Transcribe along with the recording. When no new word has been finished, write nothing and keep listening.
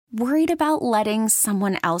Worried about letting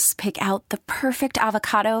someone else pick out the perfect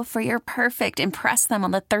avocado for your perfect impress them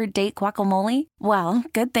on the third date guacamole? Well,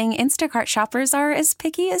 good thing Instacart shoppers are as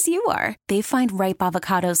picky as you are. They find ripe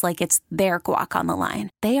avocados like it's their guac on the line.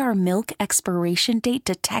 They are milk expiration date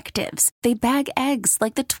detectives. They bag eggs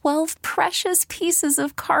like the 12 precious pieces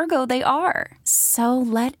of cargo they are. So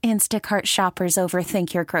let Instacart shoppers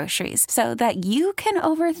overthink your groceries so that you can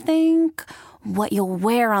overthink what you'll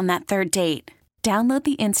wear on that third date. Download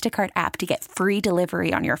the Instacart app to get free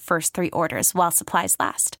delivery on your first 3 orders while supplies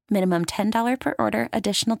last. Minimum $10 per order.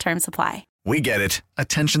 Additional terms apply. We get it.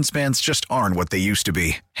 Attention spans just aren't what they used to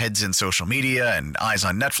be. Heads in social media and eyes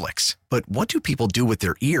on Netflix. But what do people do with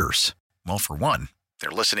their ears? Well, for one, they're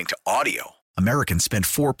listening to audio. Americans spend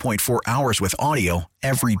 4.4 hours with audio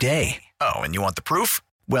every day. Oh, and you want the proof?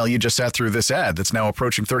 Well, you just sat through this ad that's now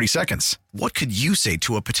approaching 30 seconds. What could you say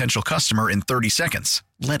to a potential customer in 30 seconds?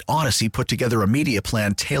 Let Odyssey put together a media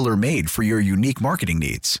plan tailor-made for your unique marketing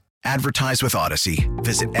needs. Advertise with Odyssey.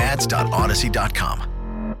 Visit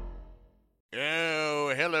ads.odyssey.com.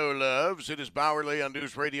 Oh, hello, loves. It is Bauerle on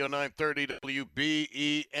News Radio 930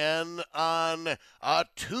 WBEN on a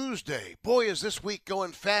Tuesday. Boy, is this week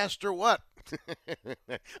going fast or what?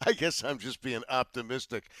 I guess I'm just being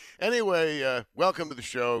optimistic. Anyway, welcome to the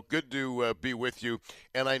show. Good to be with you.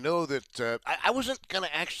 And I know that I wasn't going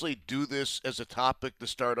to actually do this as a topic to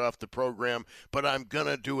start off the program, but I'm going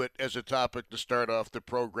to do it as a topic to start off the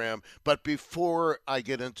program. But before I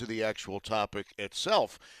get into the actual topic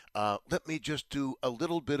itself, let me just do a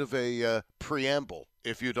little bit of a preamble,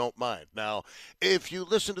 if you don't mind. Now, if you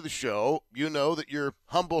listen to the show, you know that your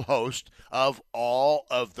humble host of all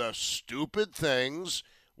of the stupid things,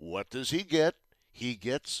 what does he get? He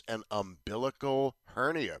gets an umbilical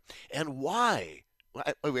hernia. And why?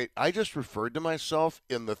 Wait, I just referred to myself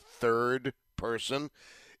in the third person.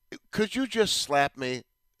 Could you just slap me?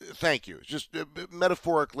 Thank you. Just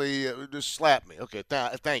metaphorically, just slap me. Okay,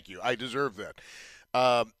 thank you. I deserve that.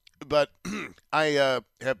 But I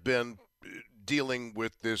have been dealing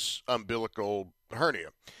with this umbilical hernia.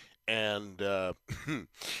 And the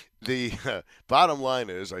bottom line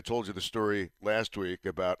is, I told you the story last week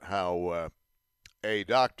about how a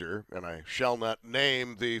doctor, and I shall not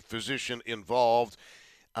name the physician involved,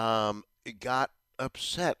 got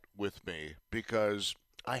upset with me because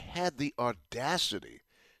I had the audacity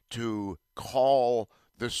to call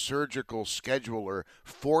the surgical scheduler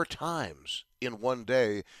 4 times in one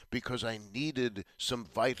day because I needed some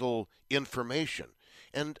vital information.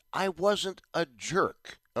 And I wasn't a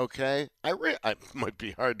jerk, okay? I might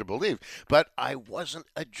be hard to believe, but I wasn't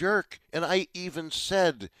a jerk. And I even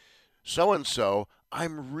said, so-and-so,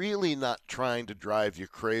 I'm really not trying to drive you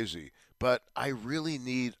crazy, but I really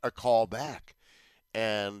need a call back.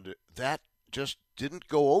 And that just didn't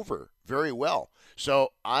go over very well.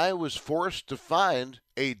 So I was forced to find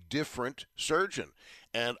a different surgeon.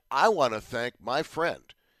 And I want to thank my friend,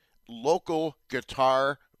 local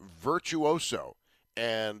guitar virtuoso,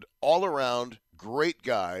 and all-around great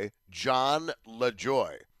guy, John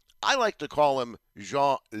LaJoie. I like to call him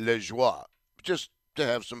Jean LaJoie, just to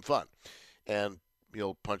have some fun. And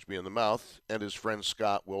he'll punch me in the mouth, and his friend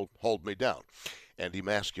Scott will hold me down and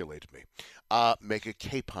emasculate me, make a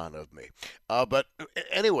capon of me. But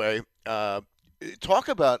anyway, talk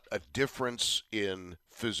about a difference in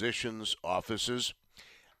physicians' offices.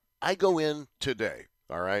 I go in today,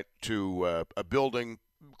 all right, to a building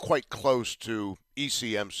quite close to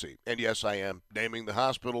ECMC. And yes, I am naming the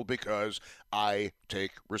hospital because I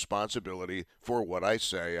take responsibility for what I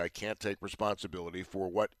say. I can't take responsibility for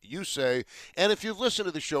what you say. And if you've listened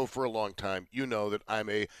to the show for a long time, you know that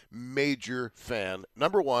I'm a major fan,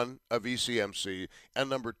 number 1, of ECMC, and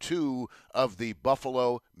number 2, of the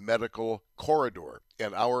Buffalo Medical Corridor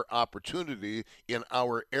and our opportunity in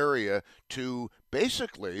our area to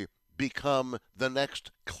basically become the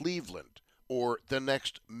next Cleveland or the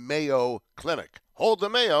next Mayo Clinic. Hold the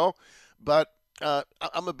Mayo, but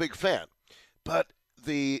I'm a big fan. But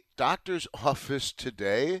the doctor's office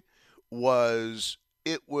today was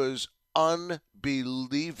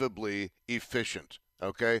unbelievably efficient.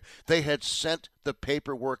 Okay? They had sent the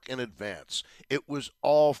paperwork in advance. It was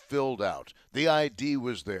all filled out. The ID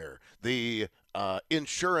was there. The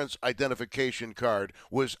insurance identification card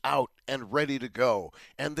was out and ready to go.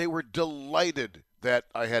 And they were delighted that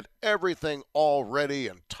I had everything all ready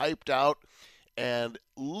and typed out, and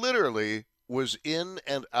literally was in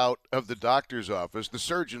and out of the doctor's office, the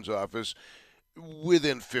surgeon's office,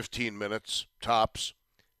 within 15 minutes tops.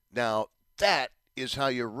 Now, that is how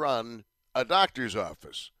you run a doctor's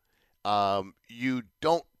office. You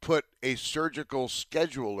don't put a surgical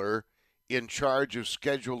scheduler in charge of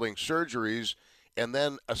scheduling surgeries and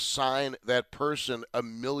then assign that person a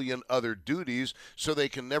million other duties so they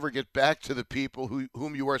can never get back to the people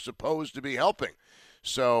whom you are supposed to be helping.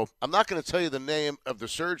 So I'm not going to tell you the name of the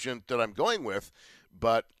surgeon that I'm going with,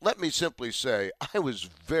 but let me simply say I was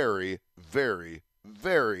very, very,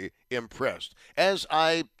 very impressed, as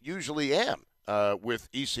I usually am with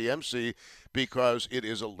ECMC, because it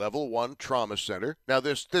is a level 1 trauma center. Now,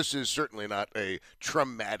 this is certainly not a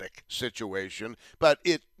traumatic situation, but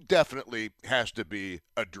it definitely has to be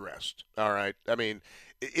addressed. All right. I mean,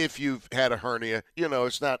 if you've had a hernia,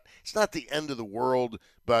 it's not the end of the world,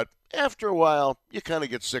 but after a while, you kind of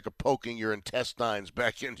get sick of poking your intestines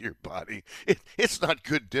back into your body. It's not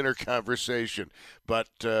good dinner conversation, but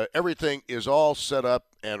everything is all set up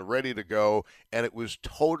and ready to go, and it was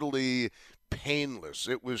totally painless.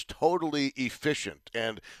 It was totally efficient.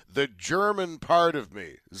 And the German part of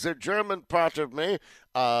me,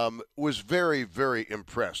 was very, very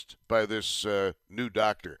impressed by this new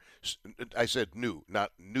doctor. I said new,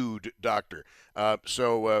 not nude doctor.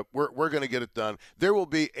 So we're going to get it done. There will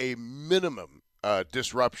be a minimum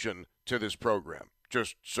disruption to this program.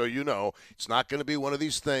 Just so you know, it's not going to be one of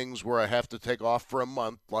these things where I have to take off for a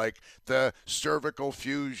month, like the cervical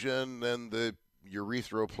fusion and the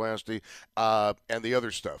urethroplasty and the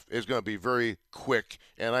other stuff. Is going to be very quick,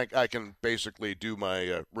 and I can basically do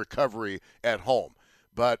my recovery at home.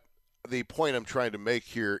 But the point I'm trying to make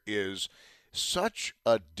here is such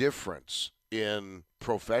a difference in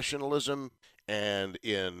professionalism and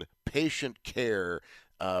in patient care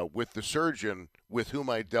with the surgeon with whom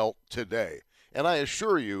I dealt today. And I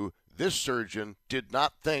assure you, this surgeon did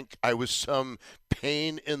not think I was some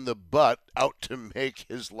pain in the butt out to make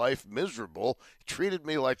his life miserable. He treated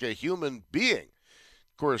me like a human being.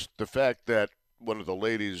 Of course, the fact that one of the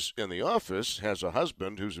ladies in the office has a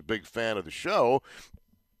husband who's a big fan of the show,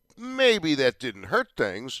 maybe that didn't hurt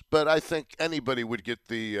things, but I think anybody would get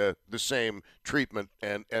the same treatment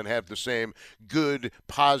and have the same good,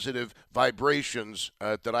 positive vibrations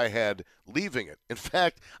that I had leaving it. In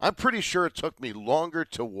fact, I'm pretty sure it took me longer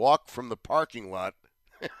to walk from the parking lot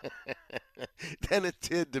than it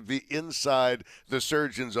did to be inside the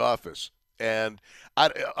surgeon's office. And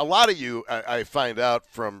a lot of you, I find out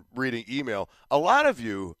from reading email, a lot of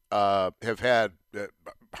you have had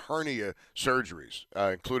hernia surgeries,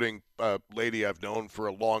 including a lady I've known for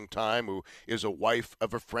a long time who is a wife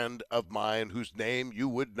of a friend of mine whose name you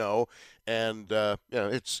would know. And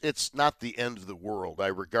it's not the end of the world. I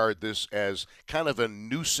regard this as kind of a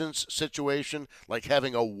nuisance situation, like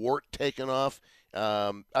having a wart taken off.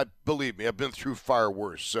 Believe me, I've been through far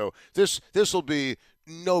worse. So this will be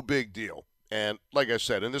no big deal. And like I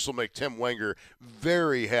said, and this will make Tim Wenger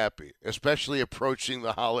very happy, especially approaching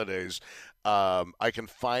the holidays. I can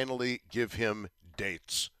finally give him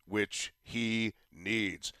dates, which he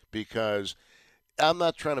needs, because I'm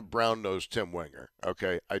not trying to brown-nose Tim Wenger,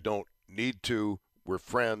 okay? I don't need to. We're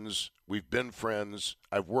friends. We've been friends.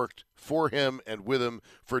 I've worked for him and with him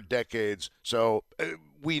for decades, so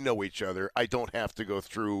we know each other. I don't have to go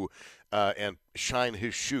through and shine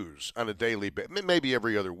his shoes on a daily basis, maybe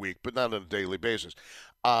every other week, but not on a daily basis.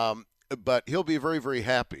 But he'll be very, very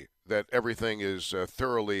happy that everything is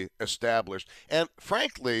thoroughly established. And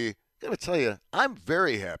frankly, I got to tell you, I'm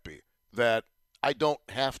very happy that I don't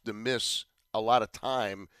have to miss a lot of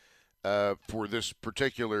time for this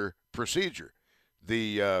particular procedure,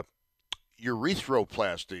 the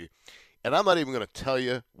urethroplasty. And I'm not even going to tell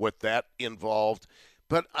you what that involved,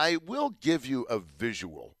 but I will give you a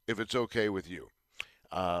visual, if it's okay with you.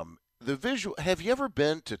 The visual, have you ever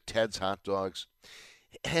been to Ted's Hot Dogs?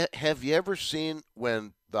 Have you ever seen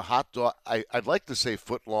when the hot dog, I'd like to say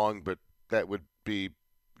foot long, but that would be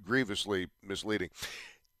grievously misleading.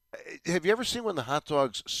 Have you ever seen when the hot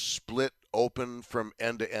dogs split open from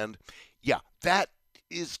end to end? Yeah, that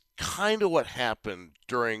is kind of what happened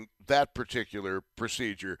during that particular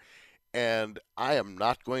procedure. And I am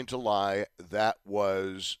not going to lie, that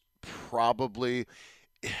was probably,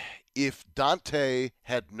 if Dante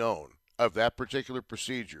had known of that particular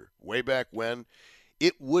procedure way back when,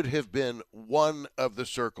 it would have been one of the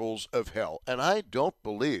circles of hell. And I don't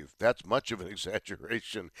believe that's much of an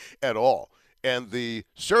exaggeration at all. And the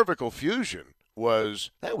cervical fusion was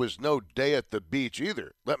no day at the beach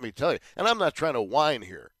either, let me tell you. And I'm not trying to whine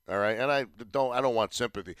here, all right? And I don't want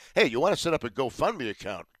sympathy. Hey, you want to set up a GoFundMe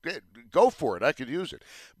account? Go for it. I could use it.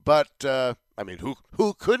 But I mean,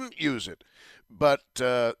 who couldn't use it? But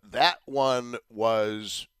that one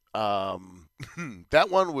was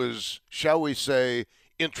shall we say,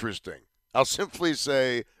 interesting. I'll simply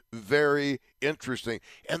say very interesting.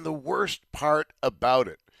 And the worst part about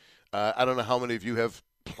it, I don't know how many of you have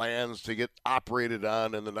plans to get operated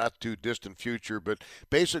on in the not too distant future. But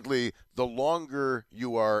basically, the longer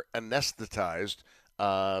you are anesthetized,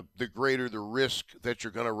 the greater the risk that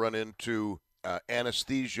you're going to run into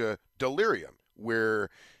anesthesia delirium, where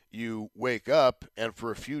you wake up and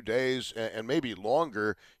for a few days and maybe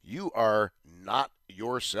longer, you are not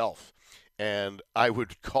yourself. And I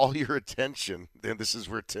would call your attention, and this is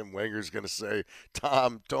where Tim Wenger's going to say,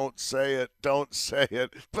 Tom, don't say it,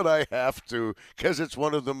 but I have to, because it's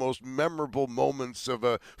one of the most memorable moments of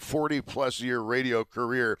a 40-plus year radio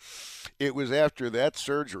career. It was after that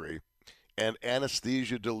surgery and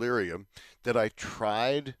anesthesia delirium that I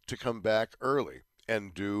tried to come back early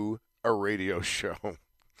and do a radio show.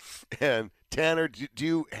 And Tanner, do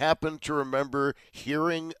you happen to remember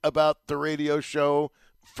hearing about the radio show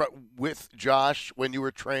with Josh when you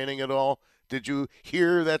were training at all? Did you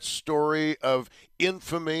hear that story of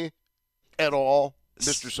infamy at all,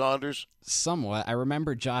 Mr. Saunders? Somewhat. I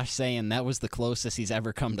remember Josh saying that was the closest he's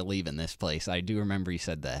ever come to leaving this place. I do remember he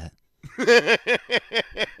said that.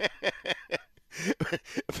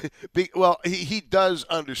 Well, he does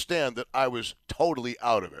understand that I was totally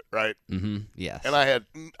out of it, right? Mm-hmm. Yes. And I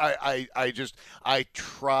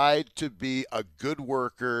tried to be a good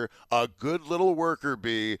worker, a good little worker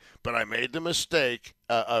bee, but I made the mistake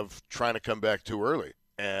of trying to come back too early,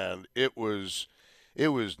 and it was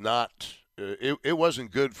not. It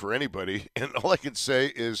wasn't good for anybody, and all I can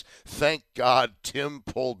say is thank God Tim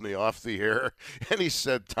pulled me off the air, and he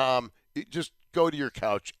said, Tom, just go to your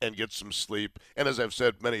couch and get some sleep. And as I've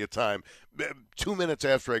said many a time, 2 minutes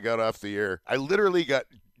after I got off the air, I literally got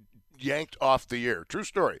yanked off the air. True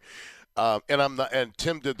story. And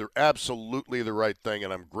Tim did absolutely the right thing,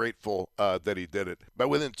 and I'm grateful that he did it. But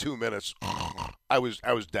within 2 minutes, I was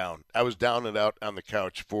down. I was down and out on the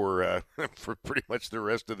couch for pretty much the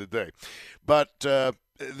rest of the day. But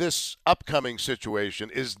this upcoming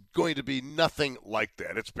situation is going to be nothing like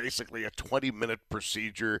that. It's basically a 20-minute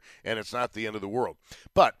procedure, and it's not the end of the world.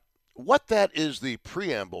 But what that is the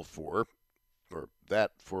preamble for, or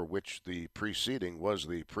that for which the preceding was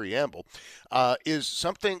the preamble, is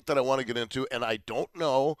something that I want to get into, and I don't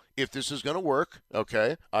know if this is going to work,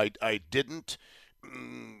 okay? I didn't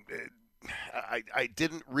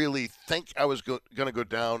really think I was going to go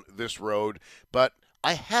down this road, but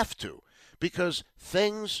I have to, because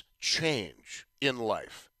things change in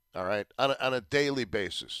life, all right, on a daily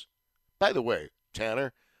basis. By the way,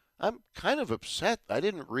 Tanner, I'm kind of upset. I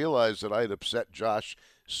didn't realize that I had upset Josh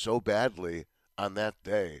so badly on that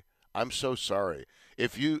day. I'm so sorry.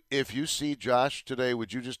 If you see Josh today,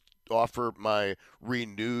 would you just offer my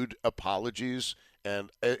renewed apologies? And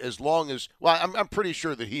as long as, well, I'm pretty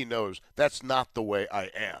sure that he knows that's not the way I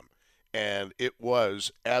am. And it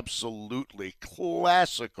was absolutely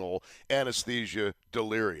classical anesthesia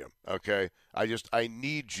delirium, okay? I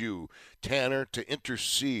need you, Tanner, to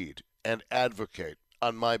intercede and advocate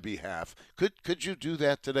on my behalf. Could you do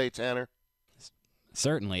that today, Tanner?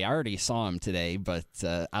 Certainly. I already saw him today, but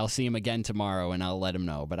I'll see him again tomorrow, and I'll let him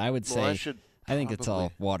know. But I would say, I think it's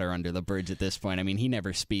all water under the bridge at this point. I mean, he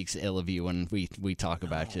never speaks ill of you when we talk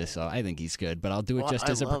about you, so I think he's good. But I'll do it just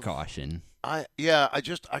as a precaution.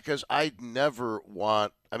 Because I never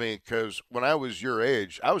want, because when I was your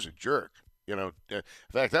age, I was a jerk. In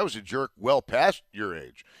fact, I was a jerk well past your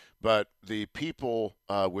age. But the people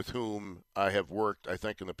with whom I have worked, I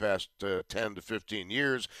think, in the past 10 to 15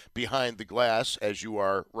 years behind the glass, as you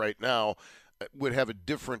are right now, would have a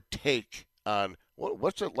different take on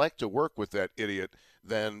what's it like to work with that idiot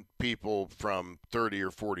than people from 30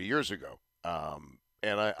 or 40 years ago.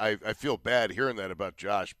 And I feel bad hearing that about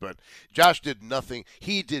Josh, but Josh did nothing.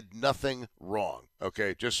 He did nothing wrong,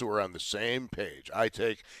 okay, just so we're on the same page. I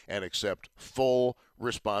take and accept full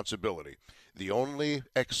responsibility. The only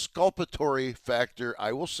exculpatory factor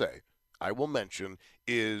I will mention,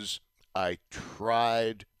 is I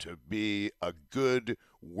tried to be a good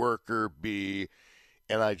worker bee,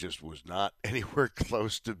 and I just was not anywhere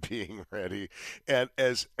close to being ready. And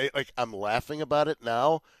I'm laughing about it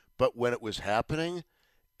now, but when it was happening,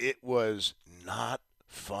 it was not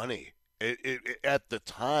funny. At the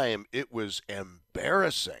time, it was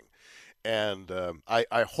embarrassing. And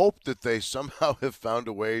I hope that they somehow have found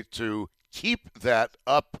a way to keep that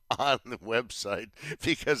up on the website,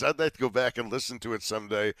 because I'd like to go back and listen to it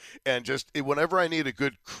someday. And just whenever I need a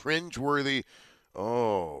good cringeworthy,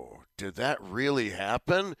 oh, did that really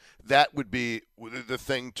happen? That would be the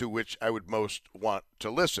thing to which I would most want to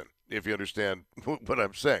listen, if you understand what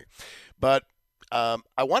I'm saying. But I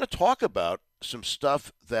want to talk about some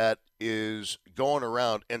stuff that is going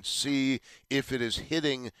around and see if it is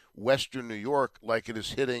hitting Western New York like it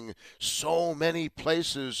is hitting so many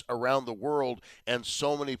places around the world and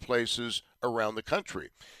so many places around the country.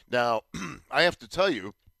 Now, I have to tell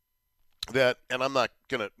you that, and I'm not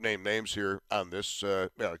going to name names here on this,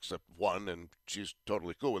 except one, and she's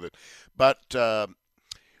totally cool with it. But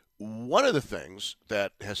one of the things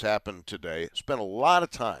that has happened today, spent a lot of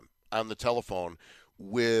time on the telephone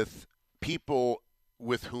with people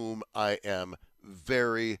with whom I am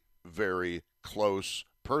very, very close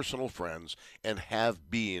personal friends and have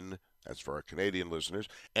been, that's for our Canadian listeners,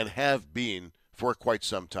 and have been for quite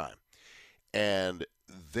some time. And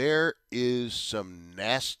there is some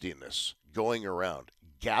nastiness going around,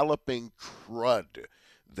 galloping crud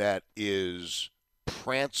that is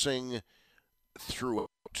prancing throughout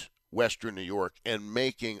Western New York and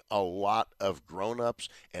making a lot of grown-ups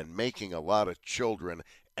and making a lot of children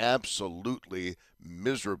absolutely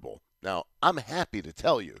miserable. Now, I'm happy to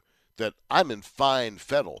tell you that I'm in fine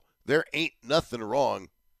fettle. There ain't nothing wrong.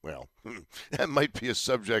 Well, that might be a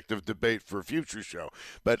subject of debate for a future show,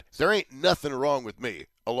 but there ain't nothing wrong with me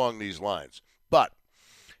along these lines. But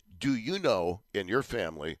do you know in your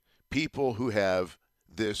family people who have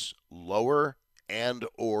this lower and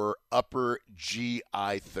or upper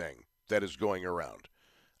GI thing that is going around?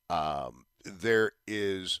 There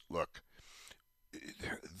is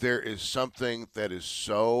something that is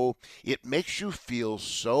so, it makes you feel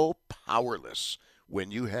so powerless when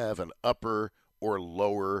you have an upper or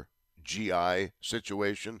lower GI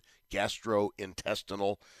situation,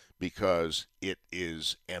 gastrointestinal, because it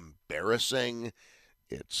is embarrassing.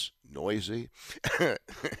 It's noisy,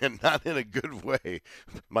 and not in a good way.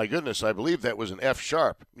 My goodness, I believe that was an F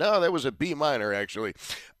sharp. No, that was a B minor, actually.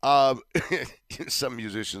 Some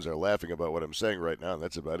musicians are laughing about what I'm saying right now, and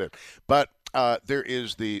that's about it. But there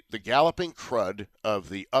is the galloping crud of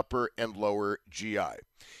the upper and lower GI.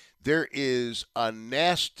 There is a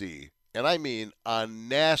nasty, and I mean a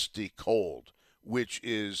nasty cold, which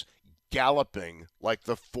is galloping like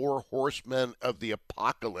the four horsemen of the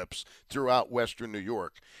apocalypse throughout Western New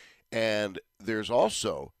York. And there's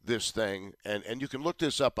also this thing, and you can look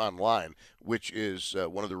this up online, which is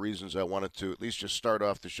one of the reasons I wanted to at least just start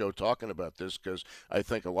off the show talking about this, because I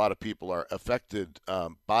think a lot of people are affected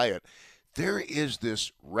by it. There is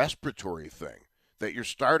this respiratory thing that you're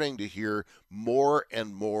starting to hear more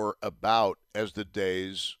and more about as the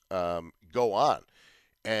days go on.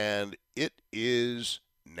 And it is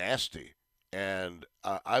nasty. And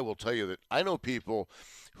I will tell you that I know people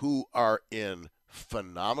who are in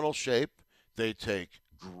phenomenal shape. They take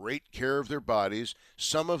great care of their bodies.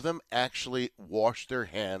 Some of them actually wash their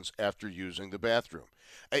hands after using the bathroom.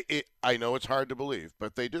 I know it's hard to believe,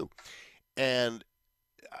 but they do. And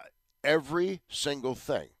every single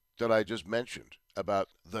thing that I just mentioned about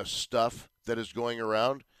the stuff that is going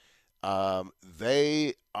around,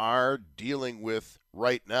 they are dealing with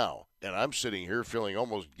right now. And I'm sitting here feeling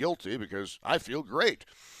almost guilty because I feel great.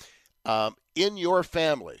 In your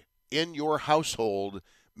family, in your household,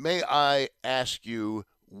 may I ask you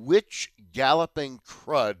which galloping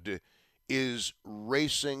crud is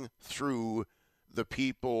racing through the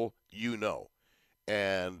people you know?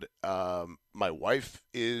 And my wife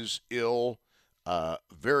is ill.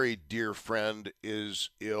 Very dear friend is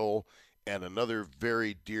ill. And another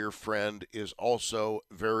very dear friend is also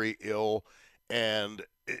very ill. And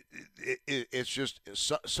it's just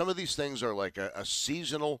some of these things are like a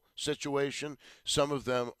seasonal situation. Some of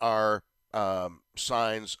them are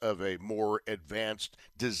signs of a more advanced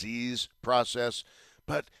disease process.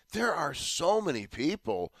 But there are so many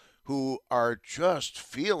people who are just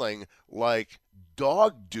feeling like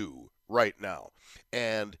dog do right now.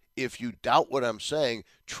 And if you doubt what I'm saying,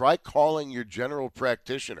 try calling your general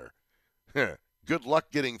practitioner. Good luck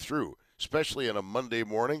getting through, especially on a Monday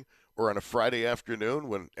morning or on a Friday afternoon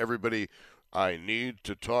when everybody, I need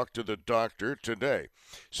to talk to the doctor today.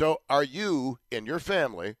 So are you and your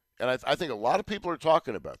family, and I think a lot of people are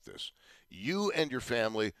talking about this, you and your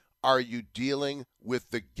family, are you dealing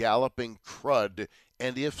with the galloping crud?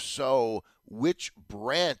 And if so, which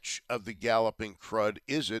branch of the galloping crud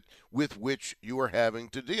is it with which you are having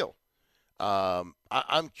to deal?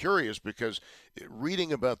 I'm curious because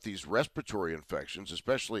reading about these respiratory infections,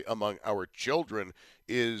 especially among our children,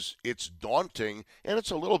 it's daunting and it's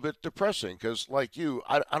a little bit depressing because, like you,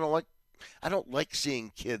 I don't like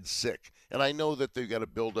seeing kids sick, and I know that they've got to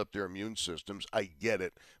build up their immune systems. I get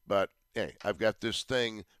it, but hey, I've got this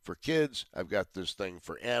thing for kids, I've got this thing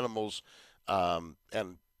for animals, and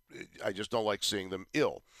I just don't like seeing them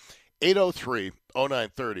ill.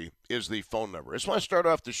 803-0930 is the phone number. I just want to start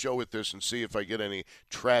off the show with this and see if I get any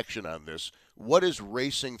traction on this. What is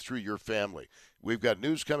racing through your family? We've got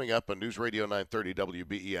news coming up on News Radio 930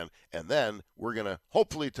 WBEN, and then we're going to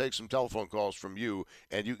hopefully take some telephone calls from you,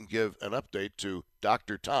 and you can give an update to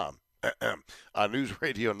Dr. Tom on News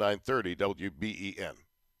Radio 930 WBEN.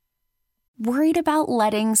 Worried about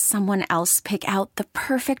letting someone else pick out the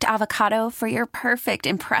perfect avocado for your perfect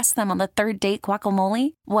impress them on the third date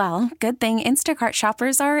guacamole? Well, good thing Instacart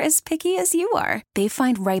shoppers are as picky as you are. They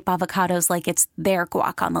find ripe avocados like it's their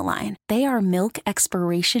guac on the line. They are milk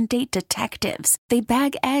expiration date detectives. They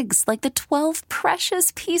bag eggs like the 12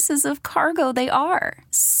 precious pieces of cargo they are.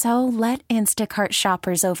 So let Instacart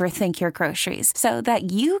shoppers overthink your groceries so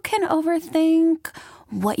that you can overthink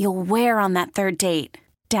what you'll wear on that third date.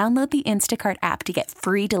 Download the Instacart app to get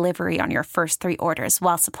free delivery on your first 3 orders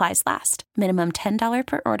while supplies last. Minimum $10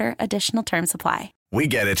 per order. Additional terms apply. We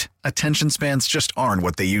get it. Attention spans just aren't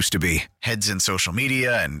what they used to be. Heads in social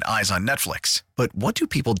media and eyes on Netflix. But what do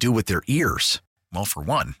people do with their ears? Well, for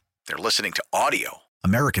one, they're listening to audio.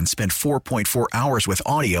 Americans spend 4.4 hours with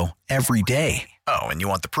audio every day. Oh, and you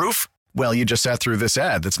want the proof? Well, you just sat through this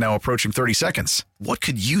ad that's now approaching 30 seconds. What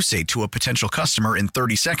could you say to a potential customer in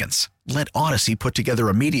 30 seconds? Let Odyssey put together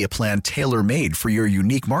a media plan tailor-made for your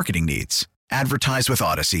unique marketing needs. Advertise with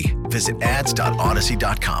Odyssey. Visit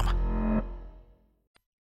ads.odyssey.com.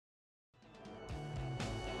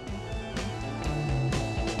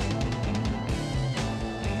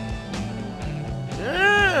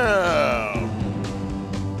 Yeah.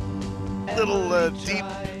 Little deep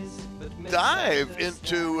dive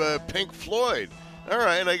into Pink Floyd. All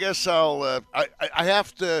right, I guess I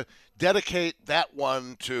have to dedicate that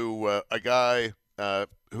one to a guy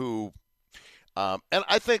who, and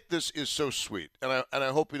I think this is so sweet, and I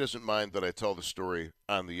hope he doesn't mind that I tell the story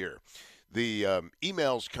on the air. The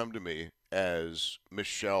emails come to me as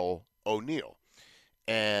Michelle O'Neill,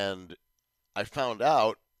 and I found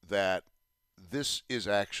out that this is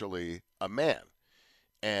actually a man,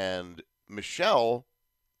 and Michelle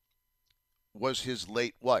was his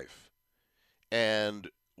late wife. And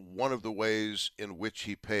one of the ways in which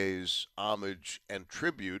he pays homage and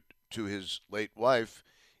tribute to his late wife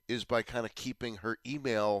is by kind of keeping her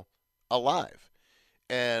email alive.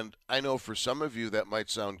 And I know for some of you that might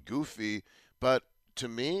sound goofy, but to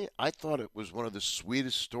me, I thought it was one of the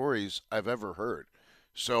sweetest stories I've ever heard.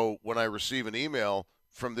 So when I receive an email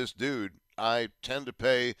from this dude, I tend to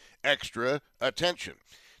pay extra attention.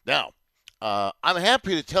 Now, I'm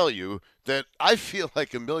happy to tell you that I feel like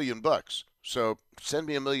 $1 million. So send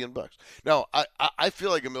me $1 million. No, I feel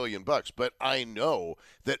like $1 million, but I know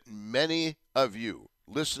that many of you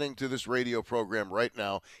listening to this radio program right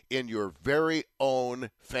now in your very own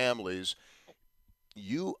families,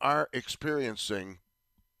 you are experiencing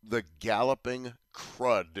the galloping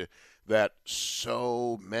crud that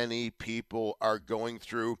so many people are going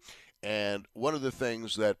through. And one of the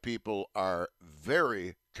things that people are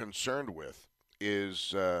very concerned with is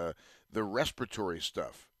the respiratory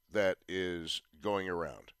stuff that is going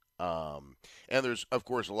around. And there's, of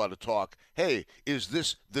course, a lot of talk. Hey, is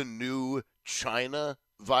this the new China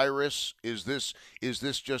virus? Is this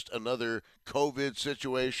just another COVID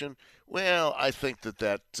situation? Well, I think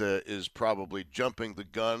that is probably jumping the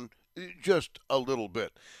gun just a little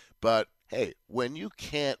bit. But, hey, when you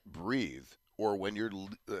can't breathe or when your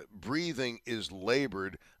breathing is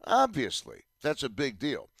labored, obviously, that's a big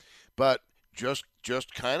deal. But just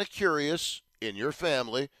kind of curious in your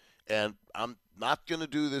family, and I'm not going to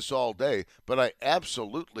do this all day, but I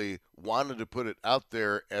absolutely wanted to put it out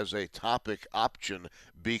there as a topic option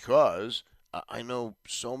because I know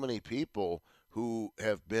so many people who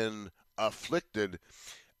have been afflicted.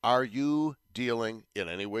 Are you dealing in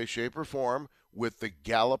any way, shape, or form with the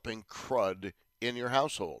galloping crud in your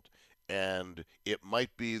household? And it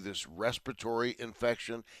might be this respiratory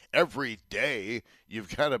infection. Every day,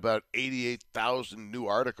 you've got about 88,000 new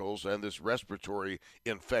articles on this respiratory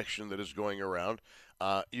infection that is going around.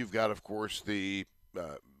 You've got, of course, the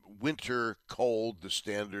winter cold, the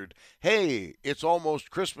standard, hey, it's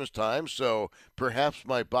almost Christmas time, so perhaps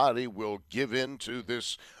my body will give in to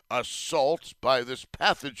this assault by this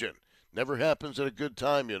pathogen. Never happens at a good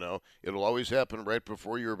time, you know. It'll always happen right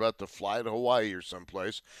before you're about to fly to Hawaii or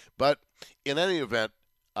someplace. But in any event,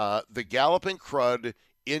 the galloping crud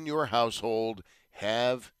in your household,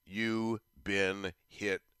 have you been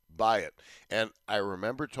hit by it? And I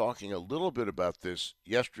remember talking a little bit about this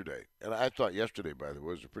yesterday. And I thought yesterday, by the way,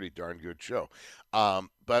 was a pretty darn good show.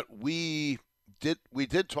 But we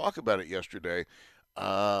did talk about it yesterday.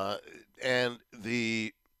 And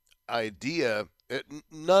the idea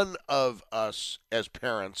None of us as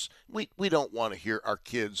parents, we don't want to hear our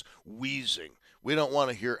kids wheezing. We don't want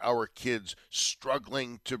to hear our kids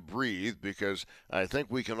struggling to breathe, because I think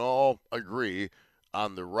we can all agree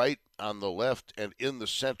on the right, on the left, and in the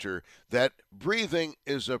center that breathing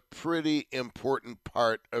is a pretty important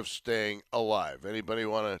part of staying alive. Anybody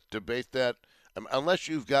want to debate that? Unless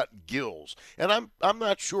you've got gills. And I'm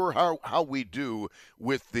not sure how we do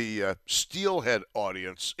with the steelhead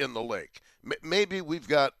audience in the lake. Maybe we've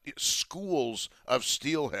got schools of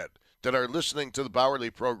steelhead that are listening to the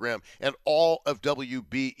Bauerle program and all of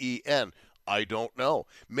WBEN. I don't know.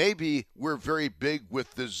 Maybe we're very big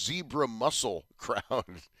with the zebra mussel crowd.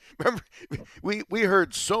 Remember, we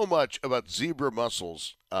heard so much about zebra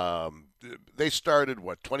mussels. They started,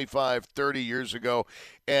 25, 30 years ago.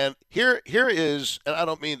 And here is, and I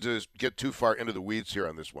don't mean to get too far into the weeds here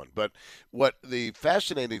on this one, but what the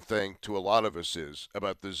fascinating thing to a lot of us is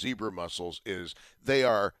about the zebra mussels is they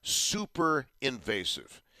are super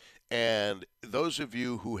invasive. And those of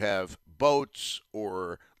you who have boats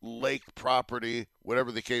or lake property,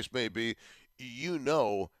 whatever the case may be, you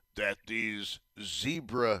know that these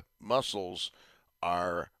zebra mussels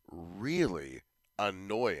are really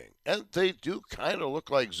annoying. And they do kind of look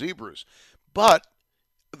like zebras. But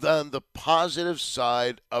then the positive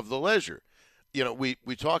side of the ledger.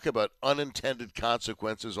 We talk about unintended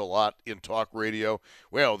consequences a lot in talk radio.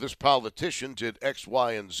 Well, this politician did X,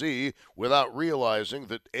 Y, and Z without realizing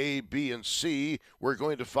that A, B, and C were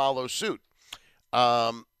going to follow suit.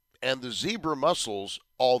 And the zebra mussels,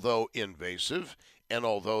 although invasive, and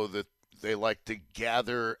although that they like to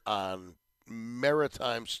gather on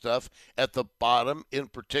maritime stuff at the bottom, in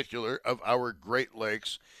particular, of our Great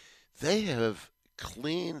Lakes, they have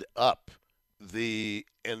cleaned up the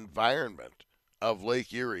environment of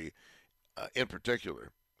Lake Erie, in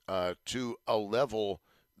particular, to a level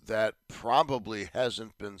that probably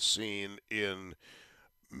hasn't been seen in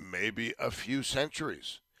maybe a few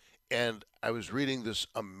centuries. And I was reading this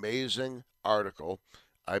amazing article.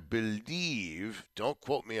 I believe, don't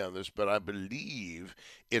quote me on this, but I believe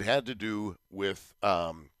it had to do with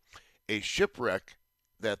a shipwreck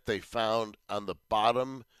that they found on the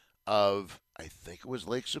bottom of, I think it was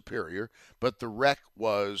Lake Superior, but the wreck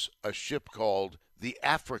was a ship called the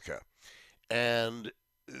Africa. And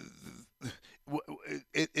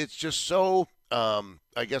it's just so,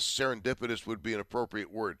 I guess serendipitous would be an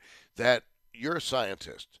appropriate word, that you're a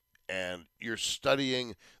scientist and you're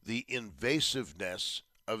studying the invasiveness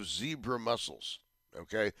of zebra mussels,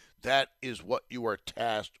 okay? That is what you are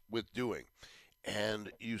tasked with doing.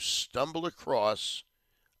 And you stumble across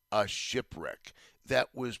a shipwreck that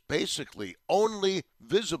was basically only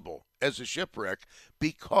visible as a shipwreck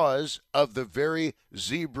because of the very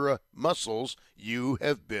zebra mussels you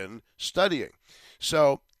have been studying.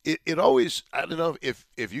 So it always, I don't know if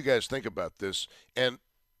you guys think about this, and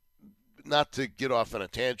not to get off on a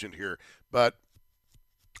tangent here, but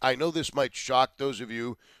I know this might shock those of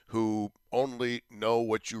you who only know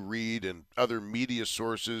what you read in other media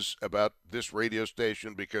sources about this radio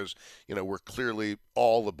station, because, we're clearly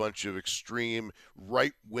all a bunch of extreme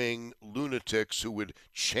right-wing lunatics who would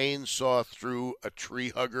chainsaw through a tree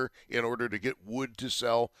hugger in order to get wood to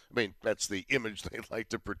sell. I mean, that's the image they like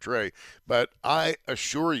to portray. But I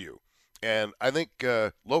assure you, and I think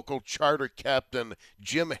local charter captain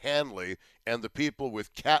Jim Hanley and the people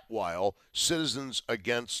with Catwile, Citizens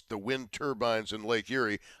Against the Wind Turbines in Lake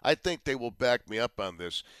Erie, I think they will back me up on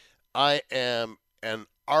this. I am an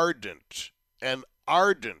ardent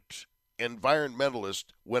environmentalist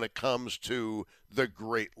when it comes to the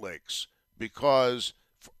Great Lakes, because,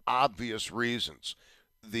 for obvious reasons,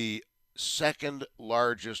 the second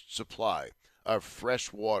largest supply of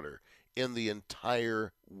fresh water in the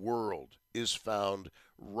entire world is found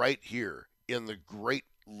right here in the Great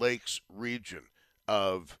Lakes region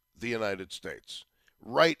of the United States,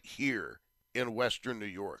 right here in western New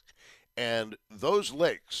York. And those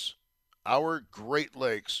lakes, our Great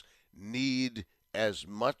Lakes, need as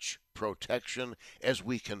much protection as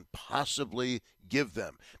we can possibly give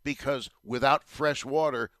them, because without fresh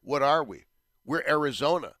water, what are we? We're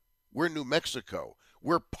Arizona. We're New Mexico.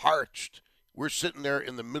 We're parched. We're sitting there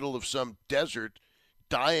in the middle of some desert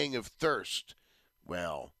dying of thirst.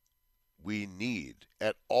 Well, we need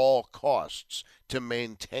at all costs to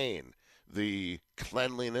maintain the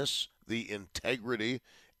cleanliness, the integrity,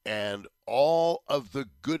 and all of the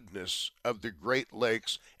goodness of the Great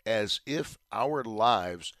Lakes, as if our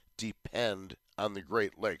lives depend on the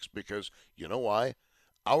Great Lakes. Because you know why?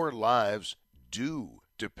 Our lives do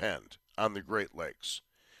depend on the Great Lakes.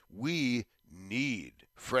 We need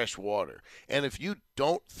fresh water. And if you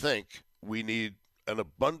don't think we need an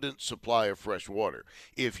abundant supply of fresh water.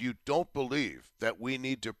 If you don't believe that we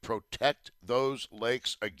need to protect those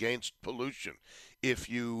lakes against pollution, if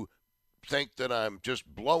you think that I'm just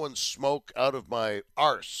blowing smoke out of my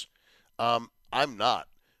arse, I'm not.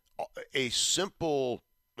 A simple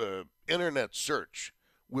internet search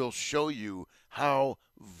will show you how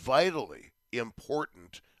vitally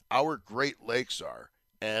important our Great Lakes are.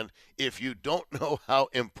 And if you don't know how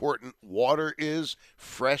important water is,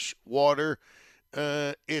 fresh water,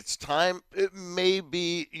 it's time.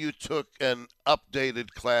 Maybe you took an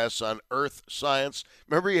updated class on earth science.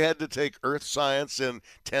 Remember, you had to take earth science in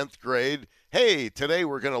 10th grade? Hey, today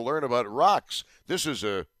we're going to learn about rocks. This is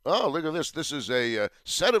look at this. This is a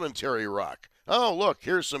sedimentary rock. Oh, look,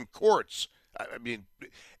 here's some quartz. I mean,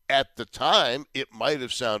 at the time, it might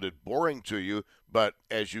have sounded boring to you, but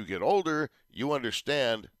as you get older, you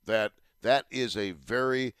understand that that is a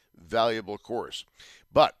very valuable course.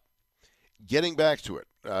 But getting back to it,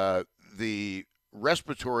 the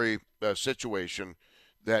respiratory situation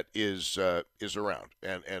that is around,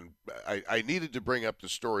 and I needed to bring up the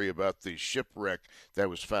story about the shipwreck that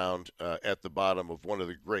was found at the bottom of one of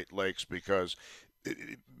the Great Lakes, because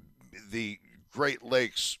the Great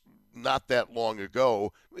Lakes not that long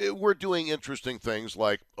ago were doing interesting things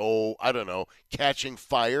like, I don't know, catching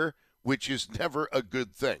fire, which is never a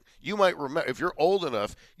good thing. You might remember, if you're old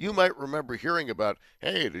enough, you might remember hearing about,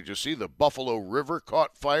 hey, did you see the Buffalo River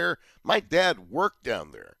caught fire? My dad worked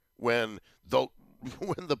down there when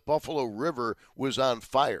the Buffalo River was on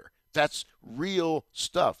fire. That's real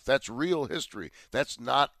stuff. That's real history. That's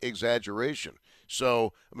not exaggeration.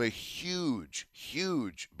 So I'm a huge,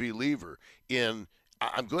 huge believer in,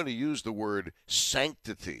 I'm going to use the word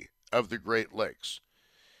sanctity of the Great Lakes.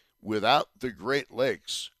 Without the Great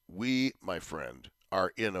Lakes, we, my friend,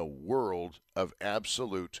 are in a world of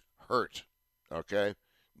absolute hurt. Okay?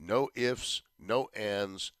 No ifs, no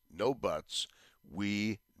ands, no buts.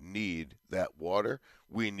 We need that water.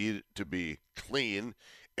 We need it to be clean.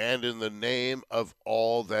 And in the name of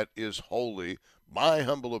all that is holy, my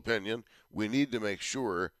humble opinion, we need to make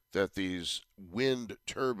sure that these wind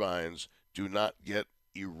turbines do not get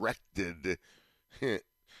erected in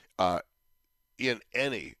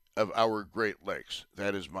any of our Great Lakes.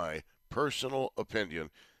 That is my personal opinion,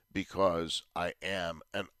 because I am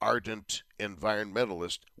an ardent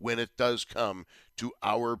environmentalist when it does come to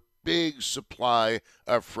our big supply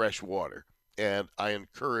of fresh water. And I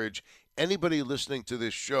encourage anybody listening to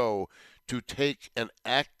this show to take an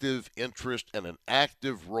active interest and an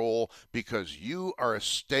active role, because you are a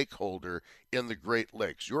stakeholder in the Great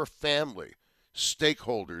Lakes. Your family,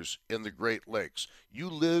 stakeholders in the Great Lakes. You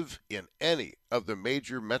live in any of the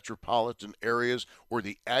major metropolitan areas or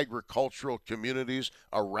the agricultural communities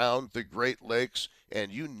around the Great Lakes,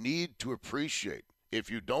 and you need to appreciate, if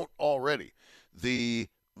you don't already, the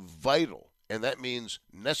vital, and that means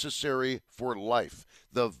necessary for life,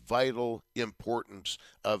 the vital importance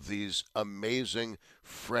of these amazing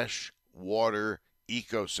fresh water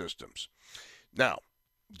ecosystems. Now,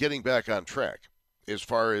 getting back on track, as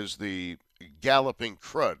far as the galloping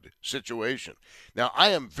crud situation. Now, I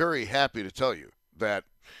am very happy to tell you that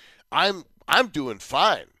I'm doing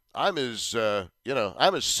fine. I'm as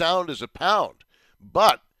I'm as sound as a pound.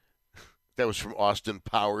 But that was from Austin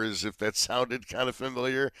Powers, if that sounded kind of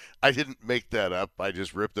familiar. I didn't make that up. I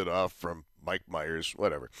just ripped it off from Mike Myers,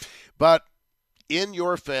 whatever. But in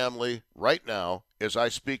your family right now, as I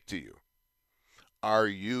speak to you, are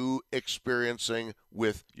you experiencing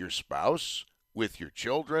with your spouse, with your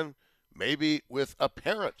children, maybe with a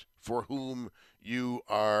parent for whom you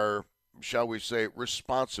are, shall we say,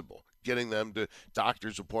 responsible, getting them to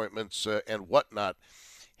doctor's appointments and whatnot?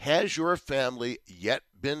 Has your family yet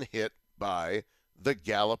been hit by the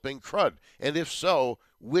galloping crud? And if so,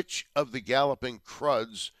 which of the galloping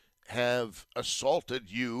cruds have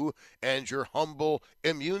assaulted you and your humble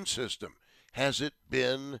immune system? Has it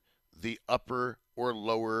been the upper or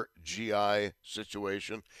lower GI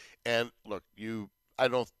situation? And look, I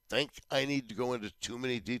don't think I need to go into too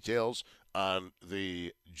many details on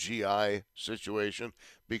the GI situation,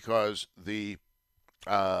 because it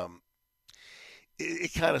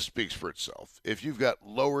kind of speaks for itself. If you've got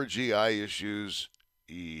lower GI issues,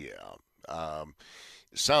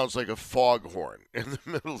 sounds like a foghorn in the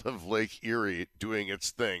middle of Lake Erie doing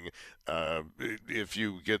its thing. If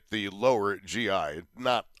you get the lower GI,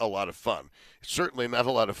 not a lot of fun. Certainly not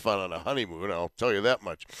a lot of fun on a honeymoon, I'll tell you that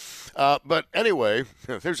much. But anyway,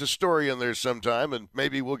 there's a story in there sometime, and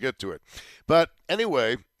maybe we'll get to it. But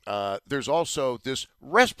anyway, there's also this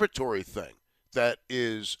respiratory thing that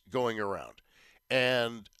is going around.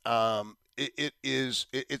 And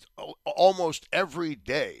it's almost every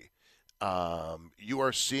day you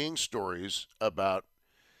are seeing stories about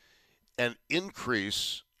an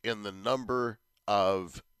increase in the number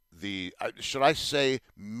of the, should I say,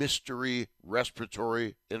 mystery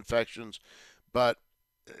respiratory infections, but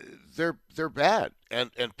they're bad,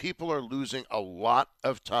 and people are losing a lot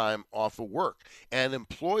of time off of work, and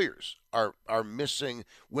employers are missing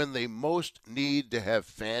when they most need to have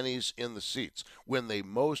fannies in the seats, when they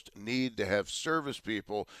most need to have service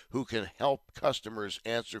people who can help customers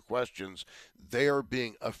answer questions. They are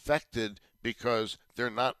being affected because they're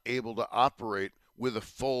not able to operate with a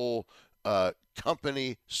full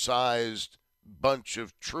company-sized bunch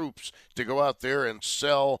of troops to go out there and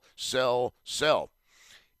sell, sell, sell.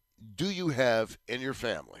 Do you have in your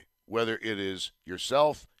family, whether it is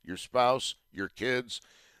yourself, your spouse, your kids,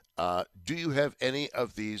 do you have any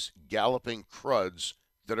of these galloping cruds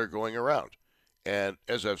that are going around? And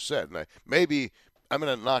as I've said, and maybe I'm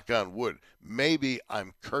going to knock on wood, maybe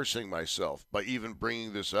I'm cursing myself by even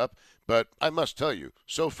bringing this up, but I must tell you,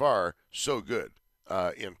 so far, so good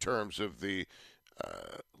in terms of the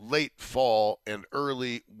late fall and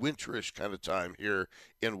early winterish kind of time here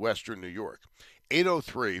in western New York.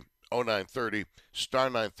 803-0930, star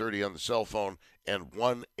 930 on the cell phone, and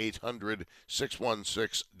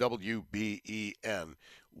 1-800-616-WBEN.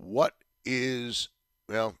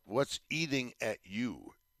 What's eating at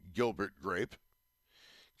you, Gilbert Grape?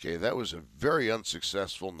 Okay, that was a very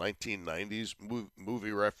unsuccessful 1990s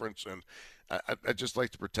movie reference, and I'd just like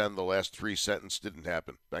to pretend the last three sentences didn't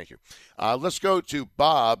happen. Thank you. Let's go to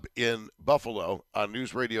Bob in Buffalo on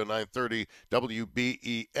News Radio 930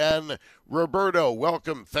 WBEN. Roberto,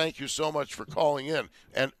 welcome. Thank you so much for calling in.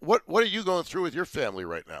 And what are you going through with your family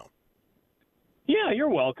right now? Yeah, you're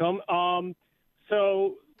welcome.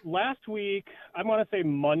 So last week, I want to say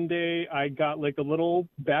Monday, I got like a little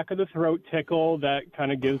back of the throat tickle that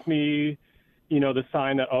kind of gives me, the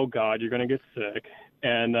sign that, oh, God, you're going to get sick.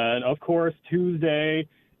 And then, of course, Tuesday,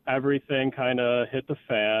 everything kind of hit the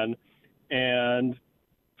fan. And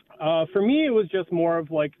for me, it was just more of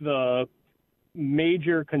like the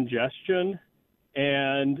major congestion.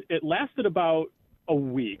 And it lasted about a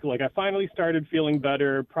week. Like I finally started feeling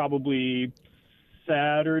better. Probably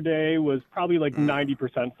Saturday was probably like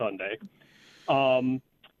 90% Sunday.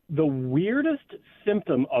 The weirdest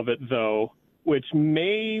symptom of it, though, which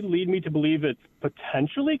may lead me to believe it's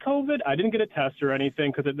potentially COVID. I didn't get a test or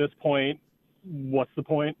anything because at this point, what's the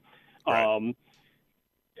point? Right.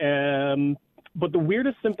 But the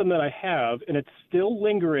weirdest symptom that I have, and it's still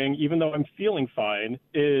lingering even though I'm feeling fine,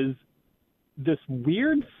 is this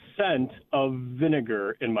weird scent of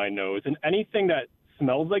vinegar in my nose. And anything that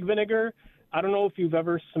smells like vinegar, I don't know if you've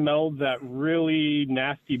ever smelled that really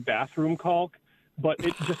nasty bathroom caulk, but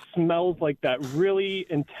it just smells like that really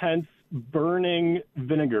intense burning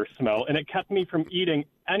vinegar smell, and it kept me from eating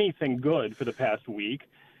anything good for the past week,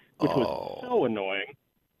 which was so annoying.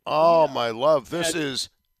 Oh, yeah. My love, this is...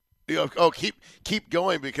 keep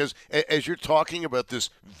going, because as you're talking about this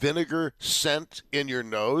vinegar scent in your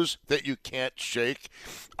nose that you can't shake,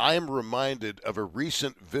 I am reminded of a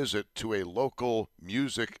recent visit to a local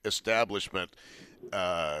music establishment.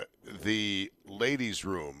 The ladies'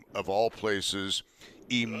 room, of all places,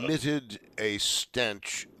 emitted a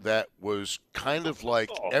stench that was kind of like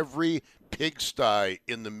every pigsty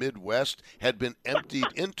in the Midwest had been emptied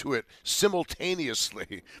into it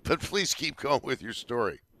simultaneously. But please keep going with your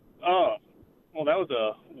story. Oh, well, that was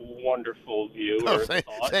a wonderful view.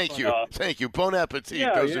 Thank you. Bon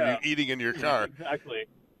appetit, those of you eating in your car. Exactly.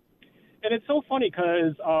 And it's so funny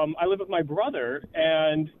because I live with my brother,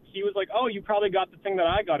 and he was like, oh, you probably got the thing that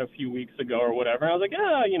I got a few weeks ago or whatever. And I was like,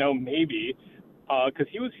 yeah, maybe, because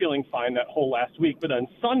he was feeling fine that whole last week. But then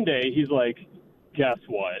Sunday, he's like, guess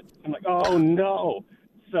what? I'm like, oh, no.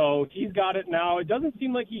 So he's got it now. It doesn't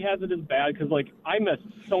seem like he has it as bad because, like, I missed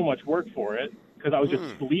so much work for it because I was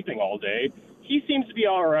just sleeping all day. He seems to be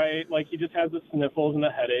all right. Like, he just has the sniffles and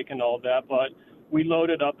the headache and all that. But we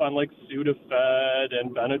loaded up on, like, Sudafed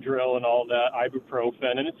and Benadryl and all that,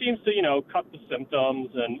 ibuprofen. And it seems to, cut the symptoms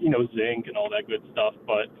and, zinc and all that good stuff.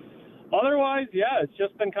 But otherwise, yeah, it's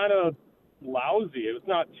just been kind of lousy. It was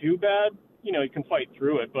not too bad. You can fight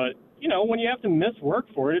through it. But, when you have to miss work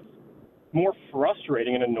for it, it's more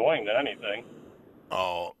frustrating and annoying than anything.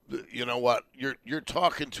 Oh, you know what? You're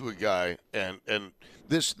talking to a guy, and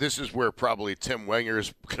this is where probably Tim Wenger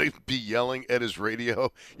is going to be yelling at his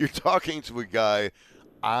radio. You're talking to a guy.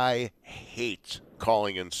 I hate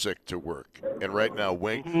calling in sick to work, and right now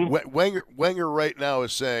Wenger right now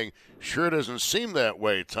is saying, "Sure doesn't seem that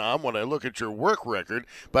way, Tom, when I look at your work record."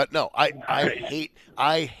 But no, I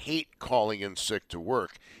hate calling in sick to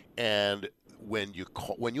work, and when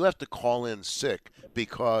you have to call in sick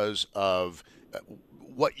because of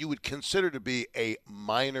what you would consider to be a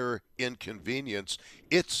minor inconvenience,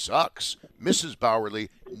 it sucks. Mrs. Bauerle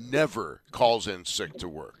never calls in sick to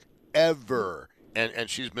work, ever. And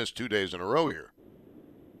she's missed 2 days in a row here.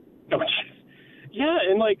 Oh, yeah,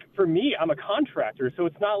 and like for me, I'm a contractor, so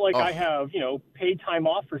it's not like I have, paid time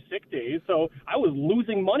off for sick days. So I was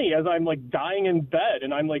losing money as I'm like dying in bed,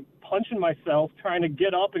 and I'm like punching myself trying to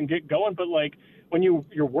get up and get going. But like when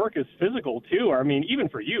your work is physical too, I mean, even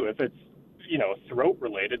for you, if it's throat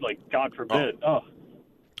related, like God forbid.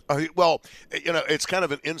 Well, it's kind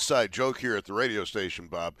of an inside joke here at the radio station,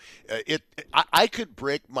 Bob. I could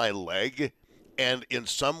break my leg, and in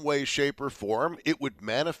some way, shape, or form, it would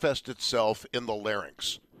manifest itself in the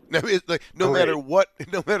larynx. No matter what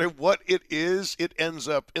it is, it ends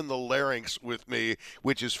up in the larynx with me,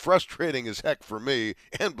 which is frustrating as heck for me,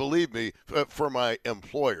 and believe me, for my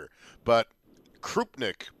employer. But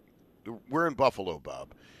Krupnik, we're in Buffalo,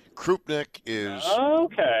 Bob. Krupnik is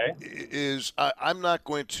okay. I'm not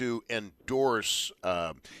going to endorse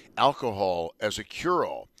alcohol as a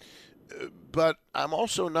cure-all, but I'm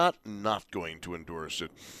also not going to endorse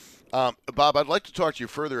it. Bob, I'd like to talk to you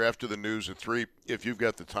further after the news at 3 if you've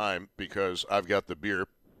got the time, because I've got the beer.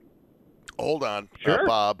 Hold on, sure.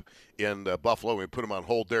 Bob in Buffalo. We put him on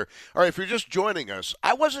hold there. All right, if you're just joining us,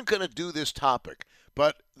 I wasn't going to do this topic,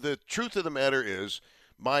 but the truth of the matter is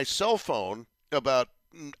my cell phone, about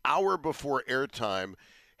an hour before airtime,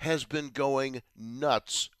 has been going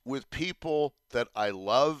nuts with people that I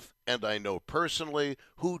love and I know personally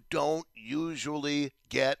who don't usually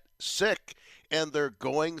get sick. And they're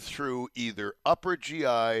going through either upper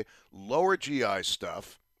GI, lower GI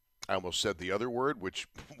stuff. I almost said the other word, which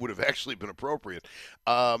would have actually been appropriate,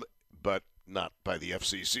 but not by the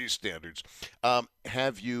FCC standards.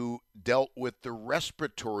 Have you dealt with the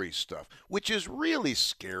respiratory stuff, which is really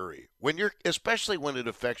scary especially when it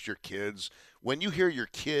affects your kids. When you hear your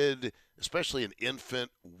kid, especially an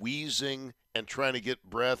infant, wheezing and trying to get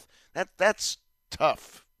breath, that's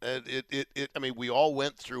tough. I mean, we all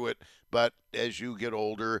went through it, but as you get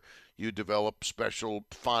older, you develop special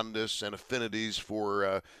fondness and affinities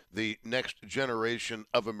for the next generation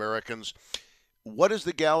of Americans. What is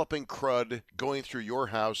the galloping crud going through your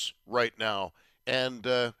house right now? And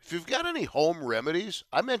if you've got any home remedies,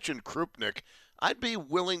 I mentioned Krupnik. I'd be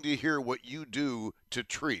willing to hear what you do to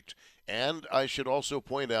treat. And I should also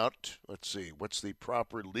point out, let's see, what's the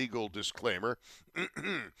proper legal disclaimer?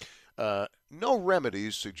 No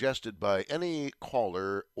remedies suggested by any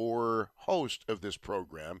caller or host of this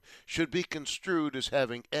program should be construed as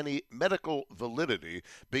having any medical validity,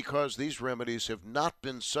 because these remedies have not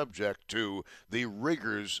been subject to the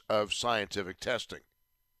rigors of scientific testing.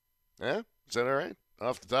 Yeah? Is that all right?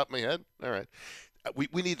 Off the top of my head? All right.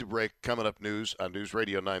 We need to break. Coming up, news on News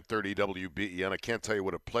Radio 930 WBEN. I can't tell you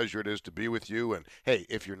what a pleasure it is to be with you. And, hey,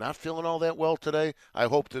 if you're not feeling all that well today, I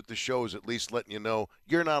hope that the show is at least letting you know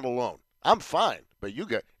you're not alone. I'm fine, but you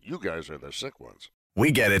guys are the sick ones.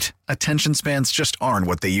 We get it. Attention spans just aren't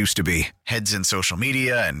what they used to be. Heads in social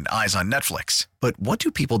media and eyes on Netflix. But what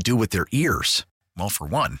do people do with their ears? Well, for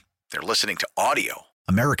one, they're listening to audio.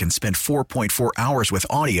 Americans spend 4.4 hours with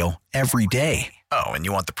audio every day. Oh, and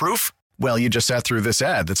you want the proof? Well, you just sat through this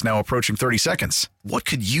ad that's now approaching 30 seconds. What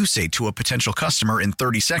could you say to a potential customer in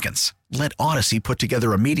 30 seconds? Let Odyssey put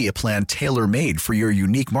together a media plan tailor-made for your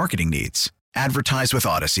unique marketing needs. Advertise with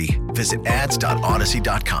Odyssey. Visit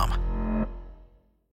ads.odyssey.com.